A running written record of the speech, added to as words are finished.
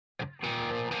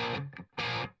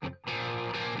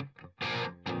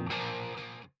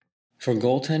For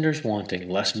goaltenders wanting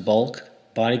less bulk,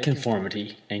 body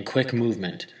conformity, and quick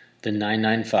movement, the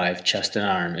 995 Chest and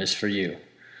Arm is for you.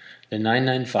 The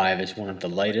 995 is one of the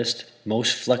lightest,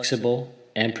 most flexible,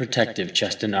 and protective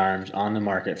chest and arms on the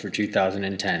market for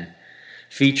 2010,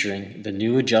 featuring the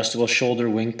new adjustable shoulder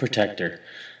wing protector.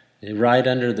 They ride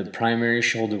under the primary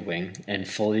shoulder wing and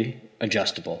fully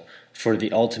adjustable for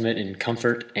the ultimate in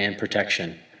comfort and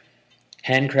protection.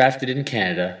 Handcrafted in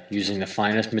Canada using the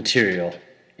finest material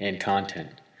and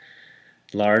content.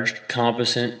 Large,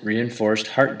 composite, reinforced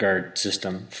heart guard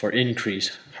system for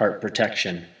increased heart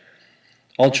protection.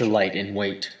 Ultra light in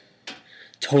weight.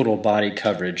 Total body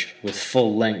coverage with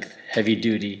full length, heavy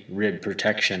duty rib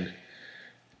protection.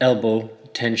 Elbow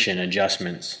tension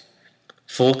adjustments.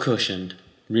 Full cushioned,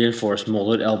 reinforced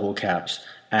molded elbow caps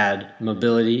add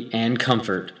mobility and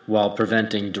comfort while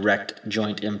preventing direct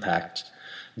joint impact.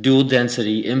 Dual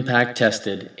density impact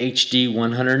tested HD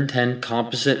 110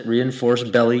 composite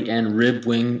reinforced belly and rib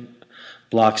wing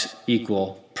blocks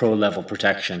equal pro level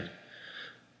protection.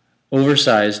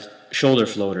 Oversized shoulder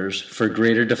floaters for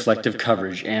greater deflective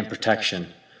coverage and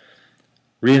protection.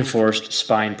 Reinforced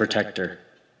spine protector.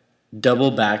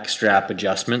 Double back strap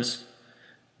adjustments.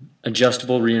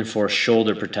 Adjustable reinforced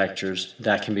shoulder protectors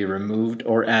that can be removed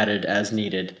or added as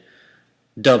needed.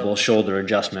 Double shoulder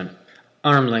adjustment.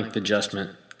 Arm length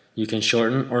adjustment. You can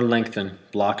shorten or lengthen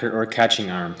blocker or catching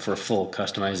arm for full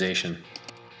customization.